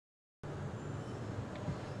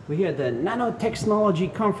We're here at the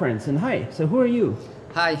Nanotechnology conference, and hi, so who are you?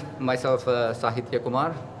 Hi, myself Sahitya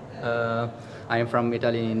Kumar. I am from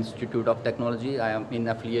Italian Institute of Technology. I am in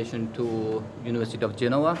affiliation to University of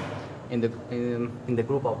Genova in the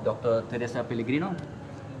group of Dr. Teresa Pellegrino.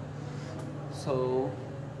 So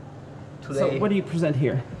today, So what do you present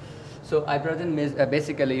here? so I present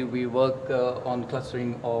basically we work on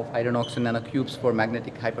clustering of iron oxide nanocubes for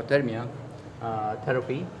magnetic hypothermia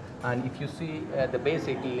therapy. And if you see the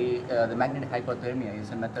magnetic hypothermia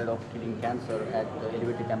is a method of treating cancer at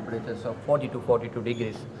elevated temperatures of 40 to 42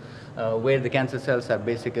 degrees, where the cancer cells are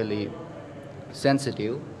basically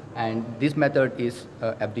sensitive. And this method is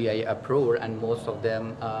FDA approved, and most of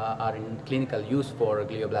them are in clinical use for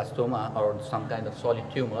glioblastoma or some kind of solid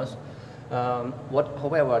tumors.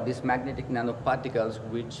 However, these magnetic nanoparticles,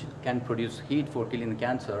 which can produce heat for killing the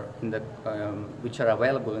cancer, which are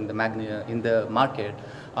available in the market,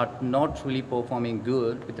 are not really performing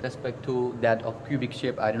good with respect to that of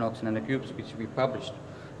cubic-shaped iron oxide nanotubes, which we published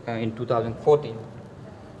in 2014.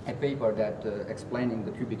 A paper that explaining the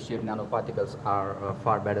cubic-shaped nanoparticles are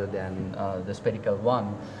far better than the spherical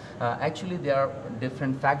one. Actually, there are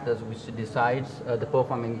different factors which decides the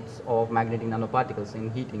performance of magnetic nanoparticles in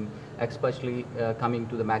heating, especially coming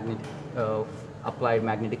to the applied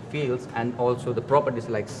magnetic fields, and also the properties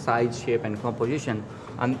like size, shape, and composition.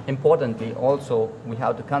 And importantly, also we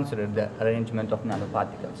have to consider the arrangement of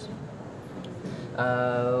nanoparticles.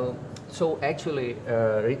 So actually,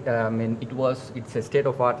 it's a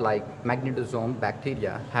state-of-art like magnetosome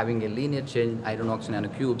bacteria having a linear chain iron oxide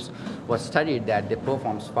nanocubes was studied that they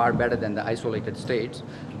performs far better than the isolated states.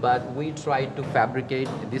 But we tried to fabricate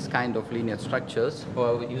this kind of linear structures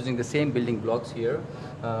using the same building blocks here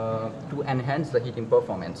to enhance the heating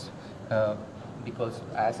performance. Because,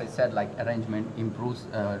 as I said, like arrangement improves,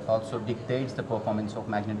 also dictates the performance of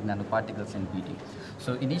magnetic nanoparticles in heating.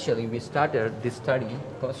 So initially, we started this study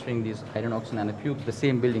clustering these iron oxide nanocubes, the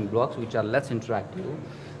same building blocks, which are less interactive,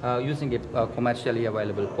 using a commercially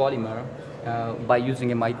available polymer by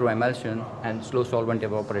using a microemulsion and slow solvent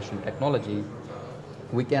evaporation technology.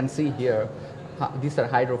 We can see here, these are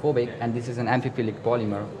hydrophobic, and this is an amphiphilic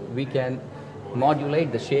polymer. We can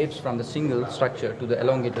modulate the shapes from the single structure to the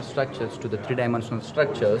elongated structures to the three-dimensional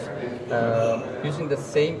structures using the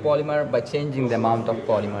same polymer by changing the amount of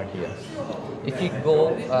polymer here. If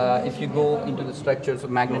you go into the structures of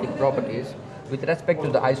magnetic properties, with respect to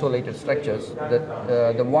the isolated structures,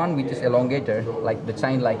 the one which is elongated, like the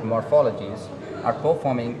chain-like morphologies, are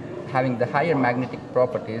having the higher magnetic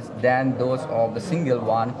properties than those of the single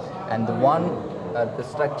one, and the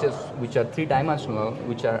structures which are three-dimensional,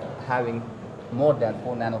 which are having more than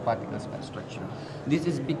 4 nanoparticles per structure. This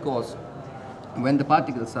is because when the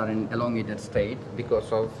particles are in elongated state, because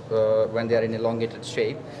of when they are in elongated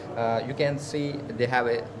shape, you can see they have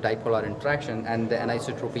a dipolar interaction and the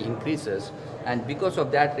anisotropy increases. And because of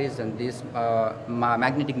that reason, this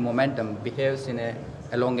magnetic momentum behaves in a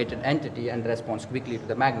elongated entity and responds quickly to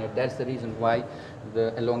the magnet. That's the reason why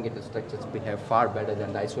the elongated structures behave far better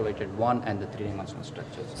than the isolated one and the three-dimensional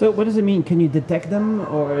structures. So what does it mean? Can you detect them,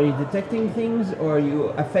 or are you detecting things, or are you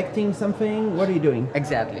affecting something? What are you doing?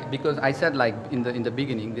 Exactly, because I said like in the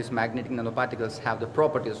beginning, these magnetic nanoparticles have the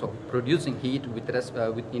properties of producing heat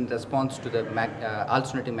in response to the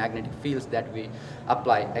alternating magnetic fields that we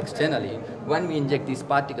apply externally. When we inject these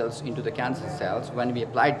particles into the cancer cells, when we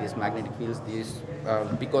apply these magnetic fields,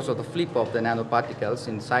 because of the flip of the nanoparticles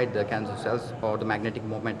inside the cancer cells or the magnetic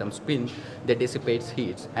momentum spin, they dissipates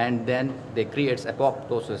heat, and then they creates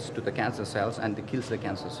apoptosis to the cancer cells and they kills the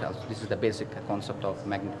cancer cells. This is the basic concept of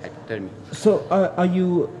magnetic hypothermia. So are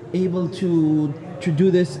you able to do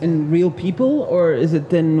this in real people, or is it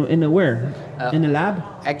then in a lab?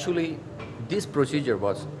 Actually, this procedure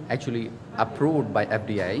was actually approved by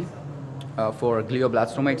FDA for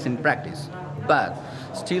glioblastoma. It's in practice, but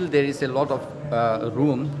still there is a lot of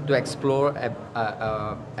room to explore the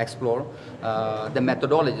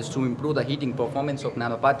methodologies to improve the heating performance of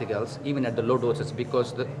nanoparticles even at the low doses,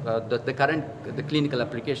 because the current clinical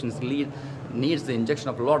applications needs the injection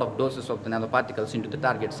of a lot of doses of the nanoparticles into the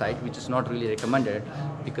target site, which is not really recommended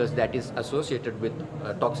because that is associated with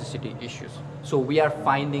toxicity issues. So we are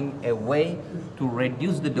finding a way to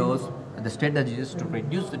reduce the dose, the strategies to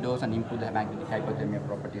reduce the dose and improve the magnetic hypothermia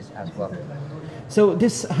properties as well. So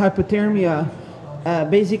this hypothermia,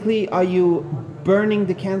 basically, are you burning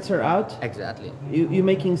the cancer out? Exactly. You're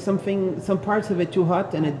making some parts of it too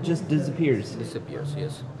hot and it just disappears? Disappears,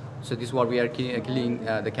 yes. So this is what we are killing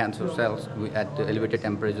the cancer cells at the elevated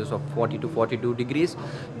temperatures of 40 to 42 degrees,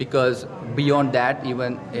 because beyond that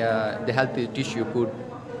even the healthy tissue could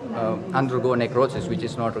undergo necrosis, which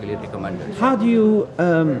is not really recommended. How do you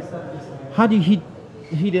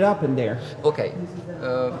heat it up in there? Okay,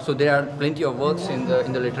 so there are plenty of works in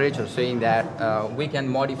the literature saying that we can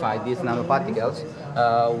modify these nanoparticles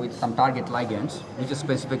with some target ligands, which is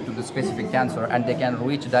specific to the specific cancer, and they can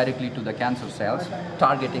reach directly to the cancer cells,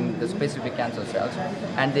 targeting the specific cancer cells,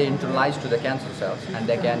 and they internalize to the cancer cells, and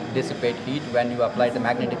they can dissipate heat when you apply the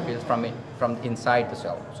magnetic field from inside the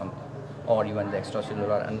cell, or even the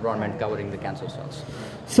extracellular environment covering the cancer cells.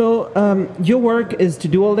 So your work is to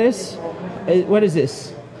do all this. What is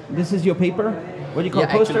this? This is your paper? What do you call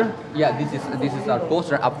poster? Actually, yeah, this is our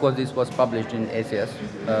poster. Of course, this was published in ACS.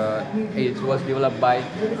 It was developed by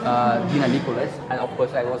Dina Niculaes, and of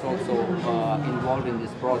course, I was also involved in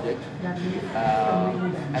this project as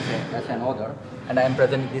an author, and I am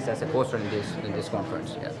presenting this as a poster in this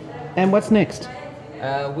conference. Yeah. And what's next?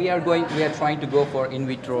 We are trying to go for in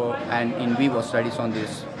vitro and in vivo studies on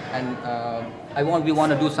this, and we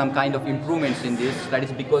want to do some kind of improvements in these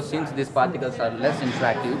studies, because since these particles are less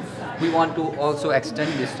interactive, we want to also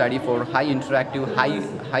extend this study for high interactive,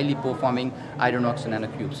 highly performing iron oxide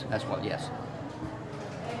nanocubes as well. Yes.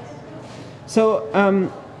 So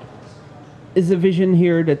is the vision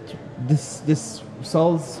here that this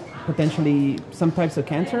solves potentially some types of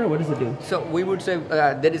cancer? What does it do? So we would say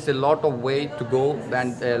there is a lot of way to go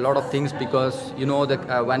and a lot of things, because you know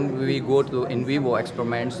that when we go to in vivo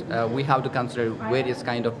experiments, we have to consider various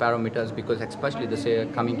kind of parameters, because especially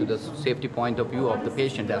coming to the safety point of view of the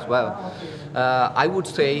patient as well. I would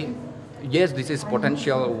say yes, this is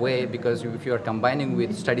potential way, because if you are combining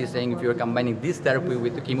with studies saying if you are combining this therapy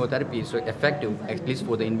with the chemotherapy, so effective at least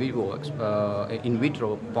for the in vivo in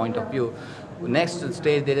vitro point of view. Next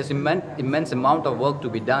stage, there is immense amount of work to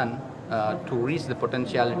be done to reach the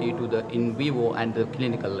potentiality to the in vivo and the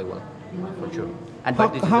clinical level, for sure. And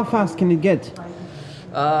how fast can it get?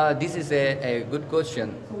 This is a good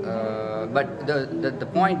question, but the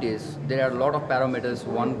point is there are a lot of parameters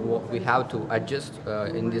we have to adjust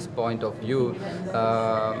in this point of view,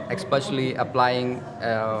 especially applying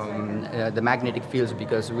the magnetic fields,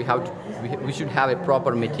 because we should have a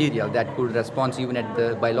proper material that could respond even at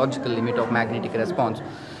the biological limit of magnetic response.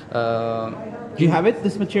 Do you have it,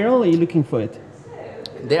 this material, or are you looking for it?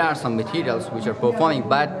 There are some materials which are performing,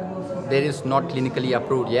 but there is not clinically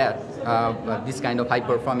approved yet. This kind of high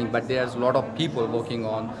performing, but there's a lot of people working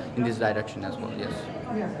on in this direction as well. Yes.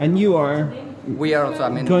 And you are? We are also. I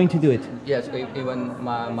mean, going to do it. Yes. Even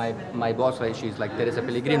my boss, she's like Teresa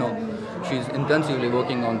Pellegrino. She's intensively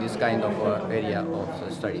working on this kind of area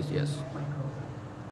of studies. Yes.